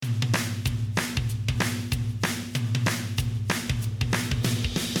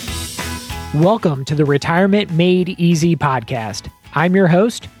Welcome to the Retirement Made Easy podcast. I'm your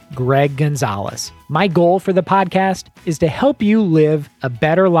host, Greg Gonzalez. My goal for the podcast is to help you live a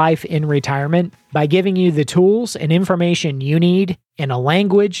better life in retirement by giving you the tools and information you need in a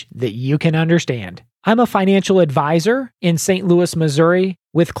language that you can understand. I'm a financial advisor in St. Louis, Missouri,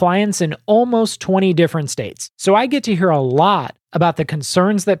 with clients in almost 20 different states. So I get to hear a lot about the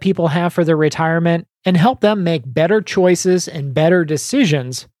concerns that people have for their retirement and help them make better choices and better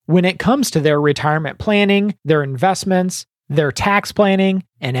decisions when it comes to their retirement planning, their investments, their tax planning,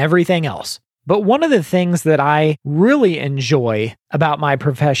 and everything else. But one of the things that I really enjoy about my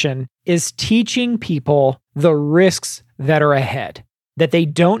profession is teaching people the risks that are ahead, that they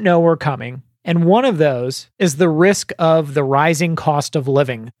don't know are coming. And one of those is the risk of the rising cost of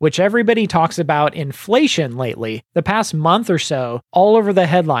living, which everybody talks about inflation lately. The past month or so, all over the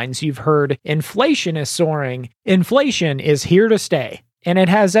headlines, you've heard inflation is soaring. Inflation is here to stay. And it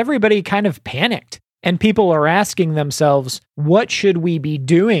has everybody kind of panicked. And people are asking themselves, what should we be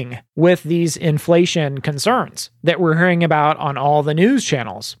doing with these inflation concerns that we're hearing about on all the news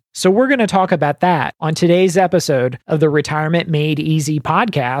channels? So we're going to talk about that on today's episode of the Retirement Made Easy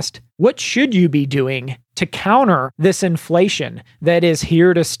podcast. What should you be doing to counter this inflation that is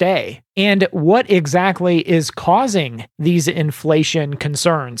here to stay? And what exactly is causing these inflation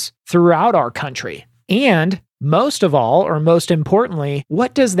concerns throughout our country? And most of all, or most importantly,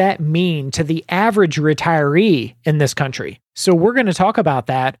 what does that mean to the average retiree in this country? So we're going to talk about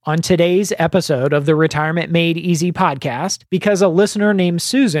that on today's episode of the Retirement Made Easy podcast because a listener named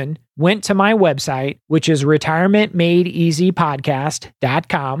Susan went to my website, which is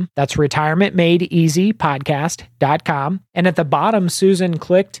retirementmadeeasypodcast.com. That's retirementmadeeasypodcast.com. And at the bottom, Susan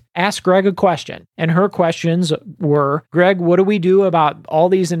clicked Ask Greg a Question. And her questions were, Greg, what do we do about all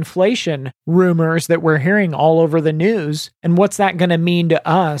these inflation rumors that we're hearing all over the news? And what's that going to mean to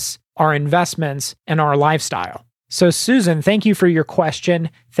us, our investments, and our lifestyle? So Susan, thank you for your question.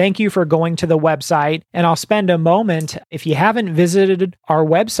 Thank you for going to the website. And I'll spend a moment, if you haven't visited our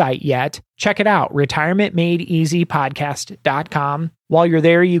website yet, check it out, retirementmadeeasypodcast.com. While you're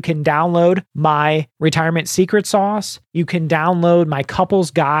there, you can download my retirement secret sauce. You can download my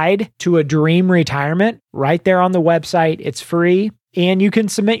couple's guide to a dream retirement right there on the website. It's free. And you can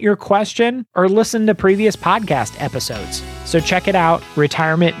submit your question or listen to previous podcast episodes. So check it out,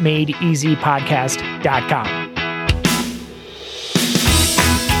 retirementmadeeasypodcast.com.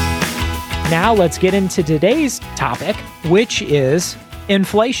 Now let's get into today's topic, which is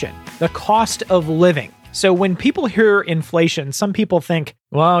inflation, the cost of living. So when people hear inflation, some people think,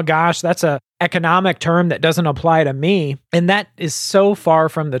 well, gosh, that's an economic term that doesn't apply to me. And that is so far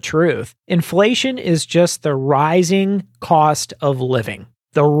from the truth. Inflation is just the rising cost of living,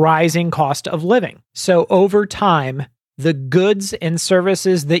 the rising cost of living. So over time, the goods and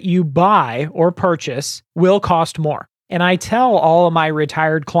services that you buy or purchase will cost more. And I tell all of my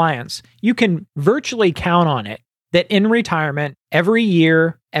retired clients, you can virtually count on it that in retirement, every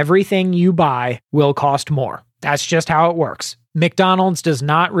year, everything you buy will cost more. That's just how it works. McDonald's does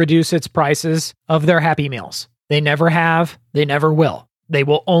not reduce its prices of their Happy Meals. They never have, they never will. They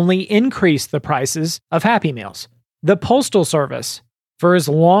will only increase the prices of Happy Meals. The Postal Service, for as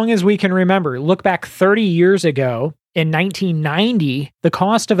long as we can remember, look back 30 years ago, in 1990, the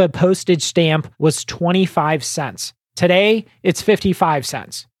cost of a postage stamp was 25 cents. Today, it's 55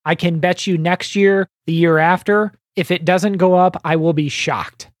 cents. I can bet you next year, the year after, if it doesn't go up, I will be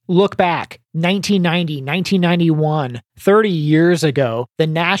shocked. Look back, 1990, 1991, 30 years ago, the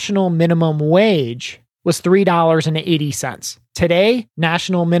national minimum wage was $3.80. Today,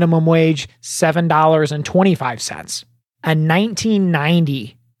 national minimum wage, $7.25. A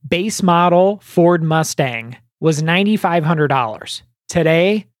 1990 base model Ford Mustang was $9,500.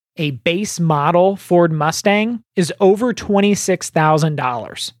 Today, a base model Ford Mustang is over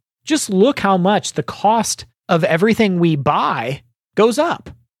 $26,000. Just look how much the cost of everything we buy goes up.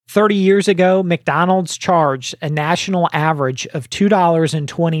 30 years ago, McDonald's charged a national average of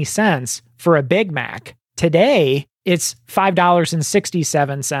 $2.20 for a Big Mac. Today, it's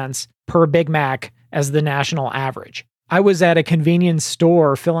 $5.67 per Big Mac as the national average. I was at a convenience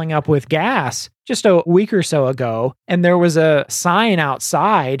store filling up with gas just a week or so ago, and there was a sign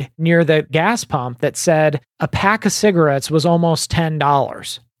outside near the gas pump that said a pack of cigarettes was almost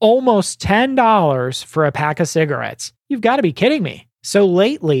 $10. Almost $10 for a pack of cigarettes. You've got to be kidding me. So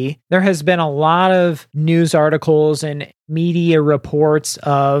lately, there has been a lot of news articles and media reports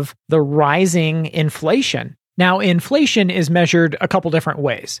of the rising inflation. Now, inflation is measured a couple different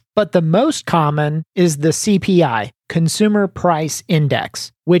ways, but the most common is the CPI, Consumer Price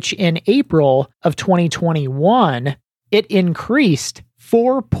Index, which in April of 2021, it increased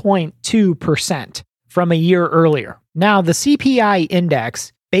 4.2% from a year earlier. Now, the CPI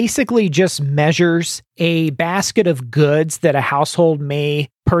index basically just measures a basket of goods that a household may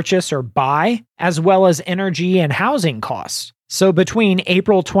purchase or buy, as well as energy and housing costs. So between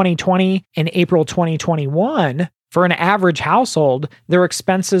April 2020 and April 2021, for an average household, their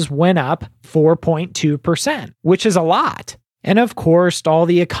expenses went up 4.2%, which is a lot. And of course, all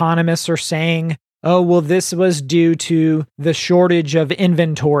the economists are saying, oh, well, this was due to the shortage of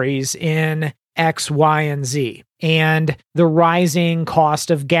inventories in X, Y, and Z, and the rising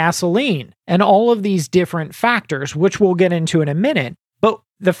cost of gasoline, and all of these different factors, which we'll get into in a minute. But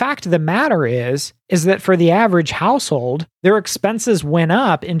the fact of the matter is that for the average household, their expenses went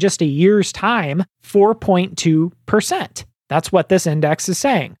up in just a year's time, 4.2%. That's what this index is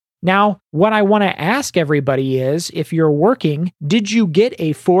saying. Now, what I want to ask everybody is, if you're working, did you get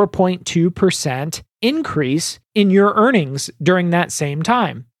a 4.2% increase in your earnings during that same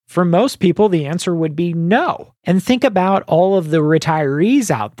time? For most people, the answer would be no. And think about all of the retirees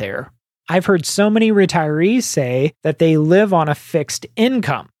out there. I've heard so many retirees say that they live on a fixed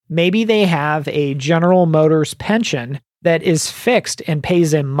income. Maybe they have a General Motors pension that is fixed and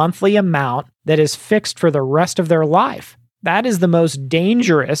pays a monthly amount that is fixed for the rest of their life. That is the most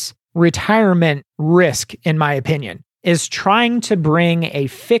dangerous retirement risk, in my opinion, is trying to bring a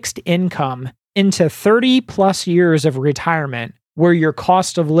fixed income into 30 plus years of retirement where your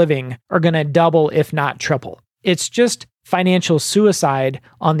cost of living are going to double, if not triple. It's just financial suicide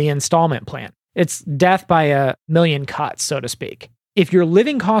on the installment plan. It's death by a million cuts, so to speak. If your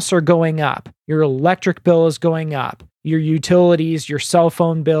living costs are going up, your electric bill is going up, your utilities, your cell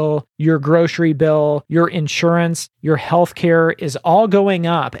phone bill, your grocery bill, your insurance, your healthcare is all going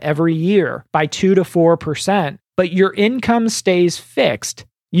up every year by 2 to 4%, but your income stays fixed,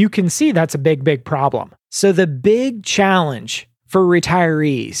 you can see that's a big, big problem. So the big challenge for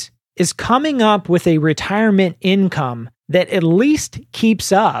retirees is coming up with a retirement income that at least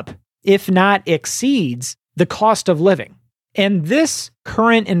keeps up, if not exceeds, the cost of living. And this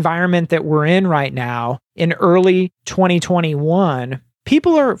current environment that we're in right now, in early 2021,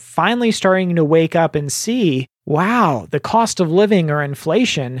 people are finally starting to wake up and see, wow, the cost of living or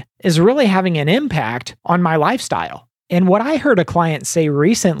inflation is really having an impact on my lifestyle. And what I heard a client say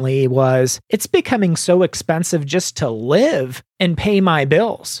recently was, it's becoming so expensive just to live and pay my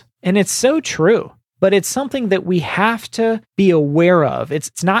bills. And it's so true, but it's something that we have to be aware of.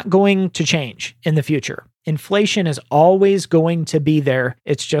 It's not going to change in the future. Inflation is always going to be there.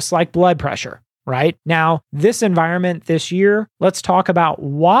 It's just like blood pressure, right? Now, this environment this year, let's talk about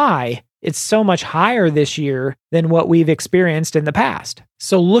why it's so much higher this year than what we've experienced in the past.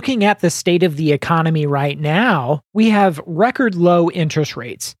 So looking at the state of the economy right now, we have record low interest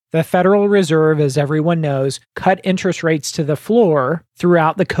rates. The Federal Reserve, as everyone knows, cut interest rates to the floor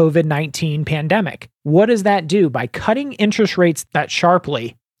throughout the COVID-19 pandemic. What does that do? By cutting interest rates that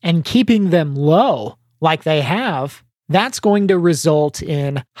sharply and keeping them low like they have, that's going to result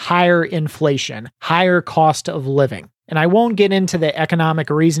in higher inflation, higher cost of living. And I won't get into the economic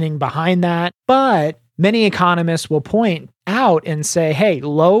reasoning behind that, but many economists will point out and say, hey,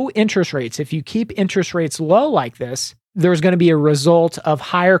 low interest rates, if you keep interest rates low like this, there's going to be a result of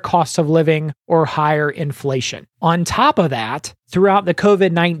higher cost of living or higher inflation. On top of that, throughout the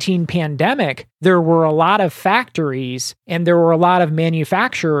COVID-19 pandemic, there were a lot of factories and there were a lot of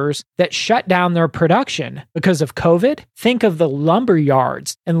manufacturers that shut down their production because of COVID. Think of the lumber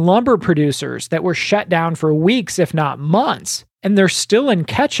yards and lumber producers that were shut down for weeks, if not months, and they're still in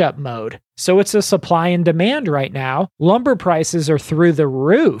catch-up mode. So it's a supply and demand right now. Lumber prices are through the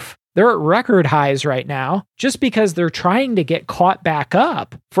roof. They're at record highs right now just because they're trying to get caught back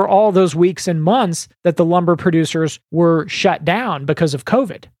up for all those weeks and months that the lumber producers were shut down because of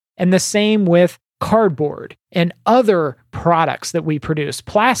COVID. And the same with cardboard and other products that we produce.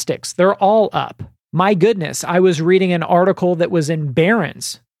 Plastics, they're all up. My goodness, I was reading an article that was in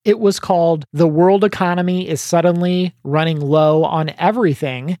Barron's. It was called "The World Economy is Suddenly Running Low on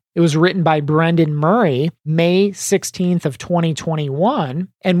Everything." It was written by Brendan Murray, May 16th of 2021.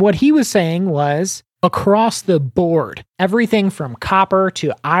 And what he was saying was, across the board, everything from copper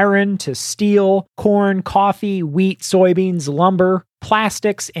to iron to steel, corn, coffee, wheat, soybeans, lumber,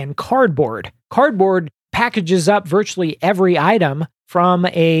 plastics, and cardboard. Cardboard packages up virtually every item from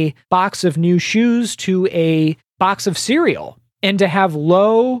a box of new shoes to a box of cereal. And to have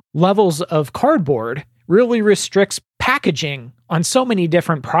low levels of cardboard really restricts packaging on so many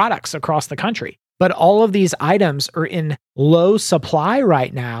different products across the country. But all of these items are in low supply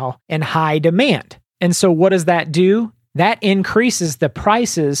right now and high demand. And so what does that do? That increases the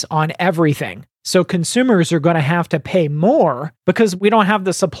prices on everything. So consumers are going to have to pay more because we don't have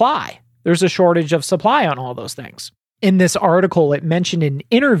the supply. There's a shortage of supply on all those things. In this article, it mentioned an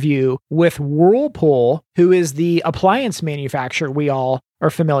interview with Whirlpool, who is the appliance manufacturer we all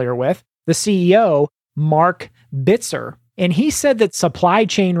are familiar with, the CEO, Mark Bitzer. And he said that supply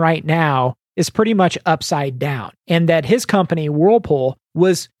chain right now is pretty much upside down, and that his company, Whirlpool,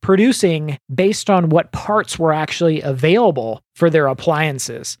 was producing based on what parts were actually available for their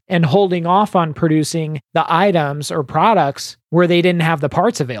appliances and holding off on producing the items or products where they didn't have the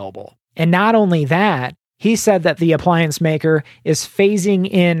parts available. And not only that, he said that the appliance maker is phasing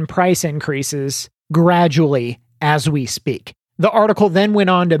in price increases gradually as we speak. The article then went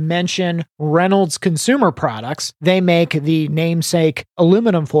on to mention Reynolds Consumer Products. They make the namesake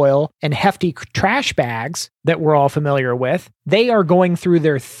aluminum foil and hefty trash bags that we're all familiar with. They are going through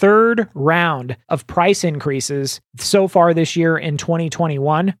their third round of price increases so far this year in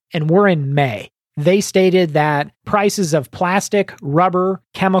 2021, and we're in May. They stated that prices of plastic, rubber,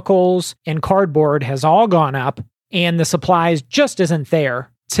 chemicals, and cardboard has all gone up, and the supplies just isn't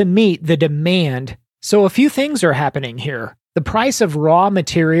there to meet the demand. So a few things are happening here. The price of raw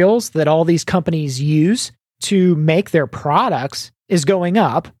materials that all these companies use to make their products is going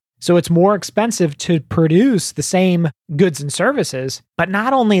up. So it's more expensive to produce the same goods and services. But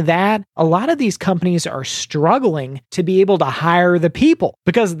not only that, a lot of these companies are struggling to be able to hire the people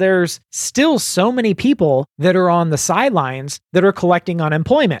because there's still so many people that are on the sidelines that are collecting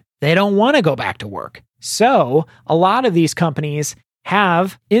unemployment. They don't want to go back to work. So a lot of these companies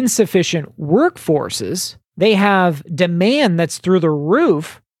have insufficient workforces. They have demand that's through the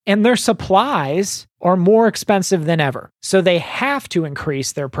roof, and their supplies are more expensive than ever. So they have to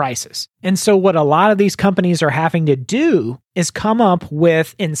increase their prices. And so what a lot of these companies are having to do is come up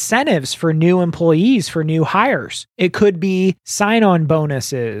with incentives for new employees, for new hires. It could be sign-on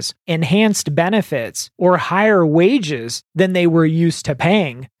bonuses, enhanced benefits, or higher wages than they were used to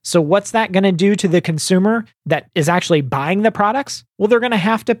paying. So what's that going to do to the consumer that is actually buying the products? Well, they're going to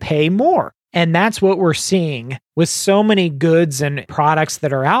have to pay more. And that's what we're seeing with so many goods and products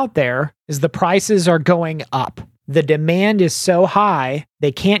that are out there is the prices are going up. The demand is so high,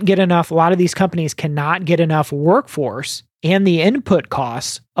 they can't get enough. A lot of these companies cannot get enough workforce, and the input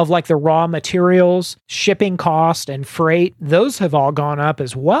costs of like the raw materials, shipping cost, and freight, those have all gone up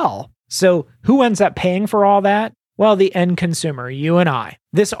as well. So who ends up paying for all that? Well, the end consumer, you and I.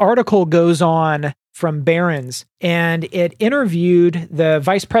 This article goes on from Barron's, and it interviewed the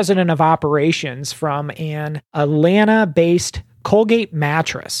vice president of operations from an Atlanta-based Colgate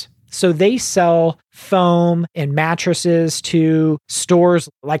mattress. So they sell foam and mattresses to stores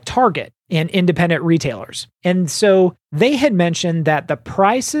like Target and independent retailers. And so they had mentioned that the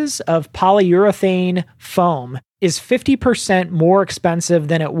prices of polyurethane foam is 50% more expensive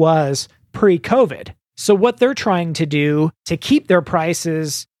than it was pre-COVID. So what they're trying to do to keep their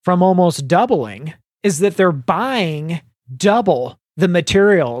prices from almost doubling is that they're buying double the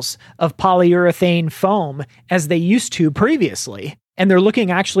materials of polyurethane foam as they used to previously. And they're looking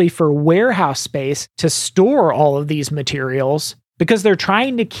actually for warehouse space to store all of these materials because they're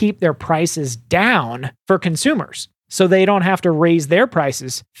trying to keep their prices down for consumers so they don't have to raise their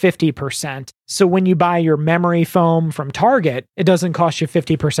prices 50%. So when you buy your memory foam from Target, it doesn't cost you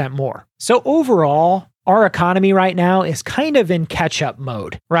 50% more. So overall, our economy right now is kind of in catch-up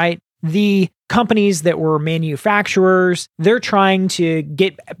mode, right? The companies that were manufacturers, they're trying to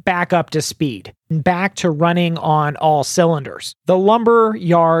get back up to speed, back to running on all cylinders. The lumber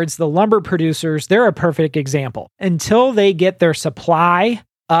yards, the lumber producers, they're a perfect example. Until they get their supply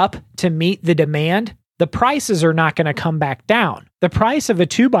up to meet the demand, the prices are not going to come back down. The price of a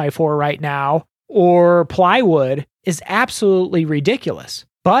 2x4 right now or plywood is absolutely ridiculous.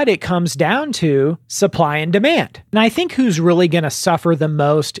 But it comes down to supply and demand. And I think who's really going to suffer the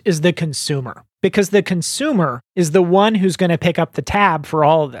most is the consumer, because the consumer is the one who's going to pick up the tab for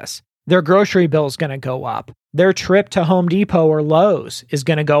all of this. Their grocery bill is going to go up. Their trip to Home Depot or Lowe's is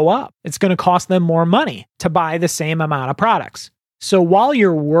going to go up. It's going to cost them more money to buy the same amount of products. So while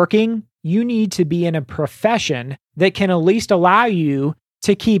you're working, you need to be in a profession that can at least allow you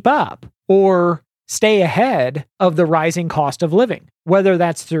to keep up or stay ahead of the rising cost of living, whether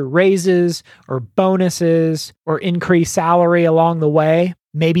that's through raises or bonuses or increased salary along the way,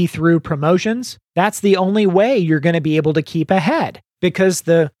 maybe through promotions. That's the only way you're going to be able to keep ahead because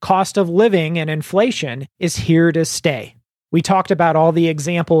the cost of living and inflation is here to stay. We talked about all the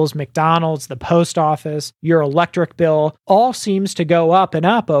examples, McDonald's, the post office, your electric bill, all seems to go up and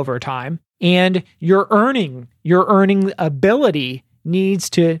up over time. And your earning ability needs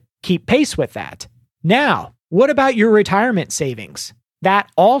to keep pace with that. Now, what about your retirement savings?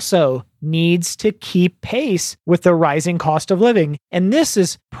 That also needs to keep pace with the rising cost of living. And this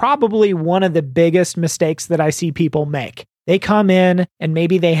is probably one of the biggest mistakes that I see people make. They come in and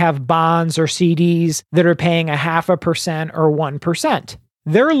maybe they have bonds or CDs that are paying 0.5% or 1%.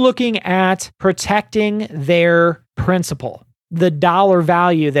 They're looking at protecting their principal, the dollar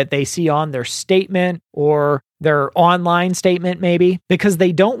value that they see on their statement or their online statement maybe, because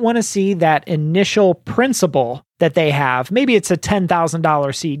they don't want to see that initial principal that they have. Maybe it's a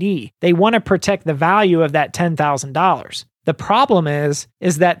 $10,000 CD. They want to protect the value of that $10,000. The problem is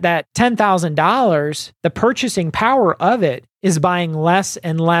that $10,000, the purchasing power of it is buying less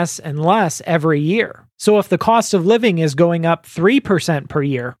and less and less every year. So if the cost of living is going up 3% per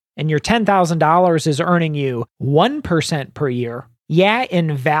year and your $10,000 is earning you 1% per year, yeah,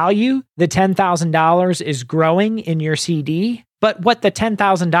 in value, the $10,000 is growing in your CD, but what the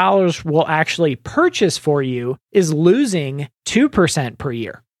 $10,000 will actually purchase for you is losing 2% per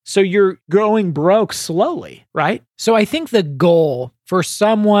year. So you're going broke slowly, right? So I think the goal for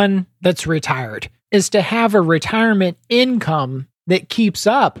someone that's retired is to have a retirement income that keeps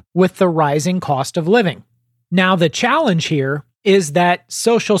up with the rising cost of living. Now, the challenge here is that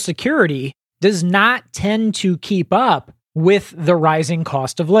Social Security does not tend to keep up with the rising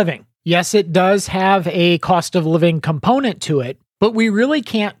cost of living. Yes, it does have a cost of living component to it, but we really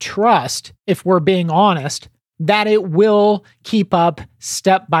can't trust, if we're being honest, that it will keep up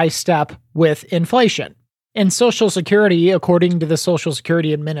step by step with inflation. And Social Security, according to the Social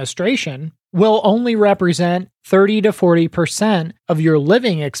Security Administration, will only represent 30 to 40% of your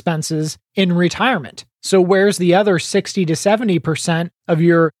living expenses in retirement. So where's the other 60 to 70% of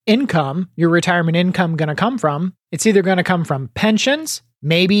your income, your retirement income, going to come from? It's either going to come from pensions,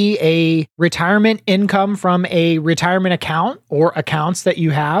 maybe a retirement income from a retirement account or accounts that you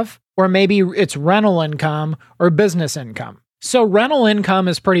have, or maybe it's rental income or business income. So rental income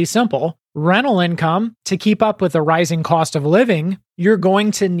is pretty simple. Rental income, to keep up with the rising cost of living, you're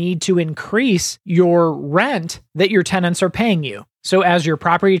going to need to increase your rent that your tenants are paying you. So as your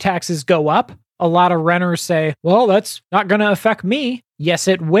property taxes go up, a lot of renters say, well, that's not going to affect me. Yes,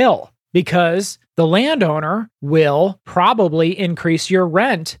 it will, because the landowner will probably increase your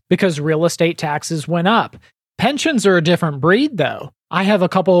rent because real estate taxes went up. Pensions are a different breed, though. I have a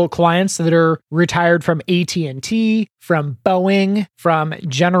couple of clients that are retired from AT&T, from Boeing, from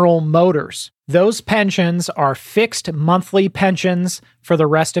General Motors. Those pensions are fixed monthly pensions for the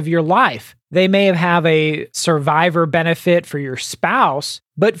rest of your life. They may have a survivor benefit for your spouse,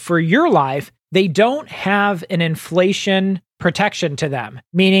 but for your life, they don't have an inflation protection to them,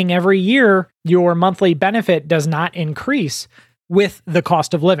 meaning every year your monthly benefit does not increase with the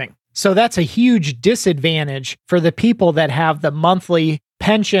cost of living. So that's a huge disadvantage for the people that have the monthly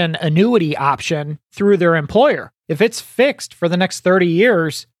pension annuity option through their employer. If it's fixed for the next 30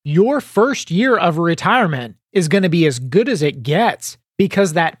 years, your first year of retirement is going to be as good as it gets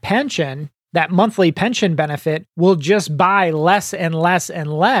because that pension, that monthly pension benefit, will just buy less and less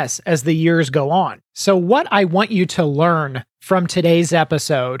and less as the years go on. So what I want you to learn from today's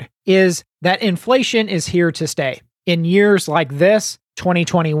episode is that inflation is here to stay. In years like this,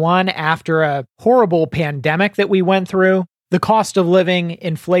 2021, after a horrible pandemic that we went through, the cost of living,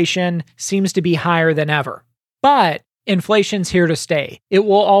 inflation seems to be higher than ever. But inflation's here to stay. It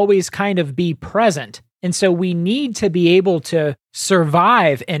will always kind of be present. And so we need to be able to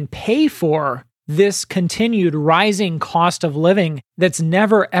survive and pay for this continued rising cost of living that's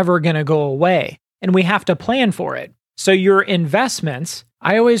never, ever going to go away. And we have to plan for it. So your investments,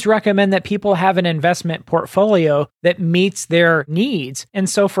 I always recommend that people have an investment portfolio that meets their needs. And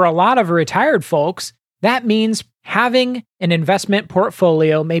so for a lot of retired folks, that means having an investment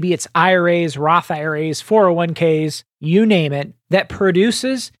portfolio, maybe it's IRAs, Roth IRAs, 401ks, you name it, that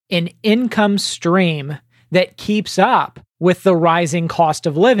produces an income stream that keeps up with the rising cost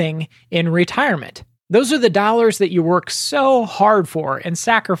of living in retirement. Those are the dollars that you work so hard for and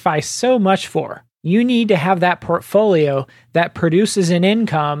sacrifice so much for. You need to have that portfolio that produces an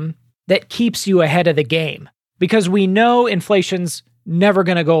income that keeps you ahead of the game, because we know inflation's never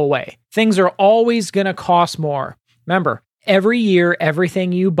going to go away. Things are always going to cost more. Remember, every year,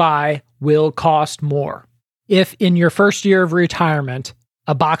 everything you buy will cost more. If in your first year of retirement,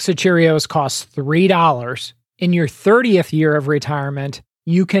 a box of Cheerios costs $3, in your 30th year of retirement,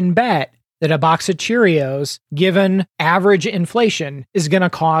 you can bet that a box of Cheerios, given average inflation, is going to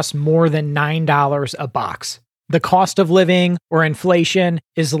cost more than $9 a box. The cost of living or inflation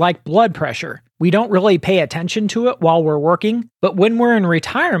is like blood pressure. We don't really pay attention to it while we're working, but when we're in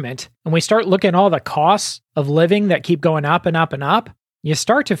retirement and we start looking at all the costs of living that keep going up and up and up, you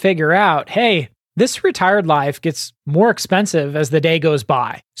start to figure out, hey, This retired life gets more expensive as the day goes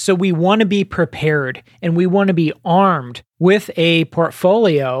by. So we want to be prepared and we want to be armed with a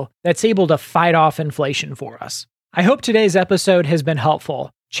portfolio that's able to fight off inflation for us. I hope today's episode has been helpful.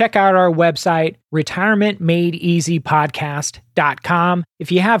 Check out our website, retirementmadeeasypodcast.com.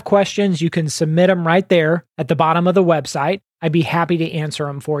 If you have questions, you can submit them right there at the bottom of the website. I'd be happy to answer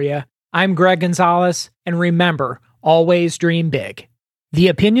them for you. I'm Greg Gonzalez, and remember, always dream big. The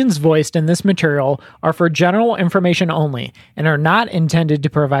opinions voiced in this material are for general information only and are not intended to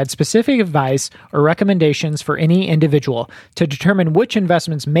provide specific advice or recommendations for any individual. To determine which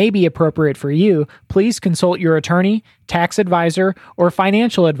investments may be appropriate for you, please consult your attorney, tax advisor, or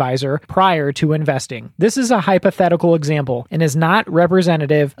financial advisor prior to investing. This is a hypothetical example and is not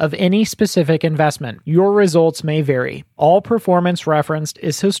representative of any specific investment. Your results may vary. All performance referenced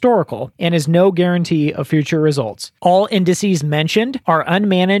is historical and is no guarantee of future results. All indices mentioned are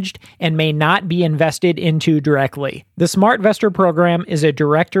unmanaged and may not be invested into directly. The SmartVestor program is a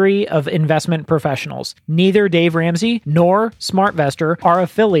directory of investment professionals. Neither Dave Ramsey nor SmartVestor are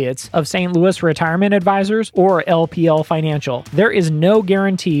affiliates of St. Louis Retirement Advisors or LPL Financial. There is no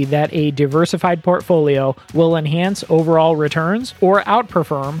guarantee that a diversified portfolio will enhance overall returns or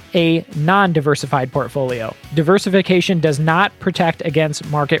outperform a non-diversified portfolio. Diversification does not protect against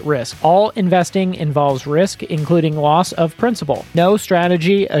market risk. All investing involves risk, including loss of principal. No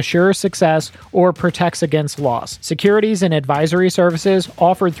strategy assures success or protects against loss. Securities and advisory services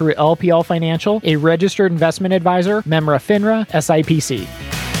offered through LPL Financial, a registered investment advisor, member FINRA, SIPC.